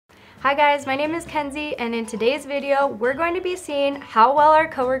Hi guys, my name is Kenzie, and in today's video, we're going to be seeing how well our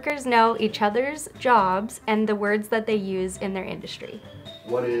coworkers know each other's jobs and the words that they use in their industry.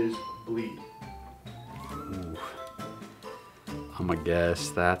 What is bleed? Ooh. I'm gonna guess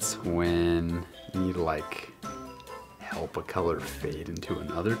that's when you need to like help a color fade into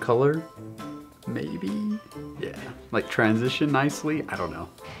another color, maybe? Yeah, like transition nicely, I don't know.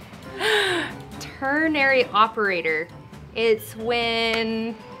 Ternary operator. It's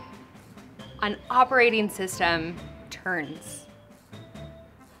when an operating system turns.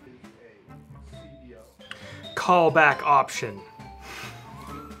 Callback option.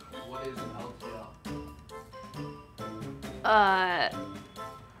 What is an LTL?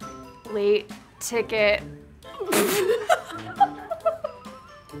 Late ticket.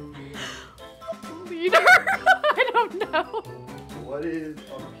 Leader? I don't know. What is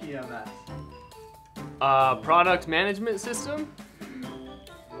a PMS? Product management system.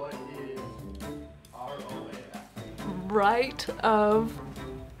 What is ROAS? Right of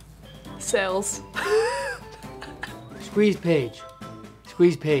sales. Squeeze page.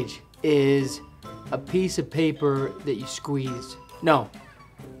 Squeeze page is a piece of paper that you squeeze. No.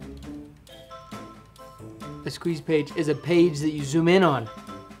 A squeeze page is a page that you zoom in on.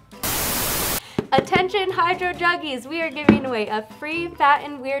 Attention Hydro Juggies, we are giving away a free Fat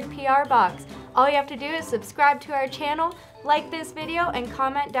and Weird PR box. All you have to do is subscribe to our channel, like this video, and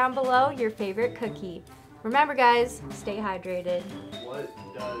comment down below your favorite cookie. Remember guys, stay hydrated. What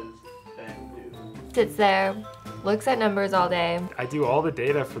does Ben do? Sits there, looks at numbers all day. I do all the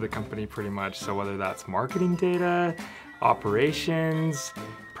data for the company pretty much, so whether that's marketing data, operations,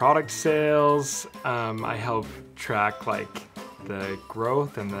 product sales, I help track like the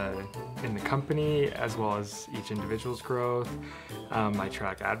growth in the company as well as each individual's growth. I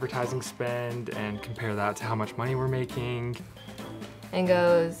track advertising spend and compare that to how much money we're making. And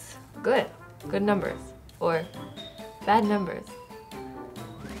goes, good numbers, or bad numbers.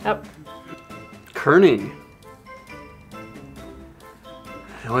 Yep. Kerning.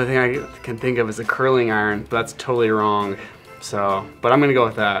 The only thing I can think of is a curling iron, but that's totally wrong. So, but I'm gonna go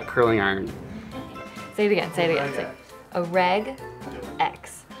with that, curling iron. Say it again, say it again. Say it. A reg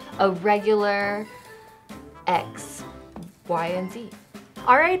X. A regular X, Y, and Z.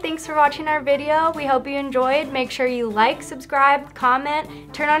 Alright, thanks for watching our video. We hope you enjoyed. Make sure you like, subscribe,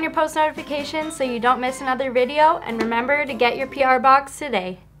 comment, turn on your post notifications so you don't miss another video, and remember to get your PR box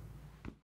today.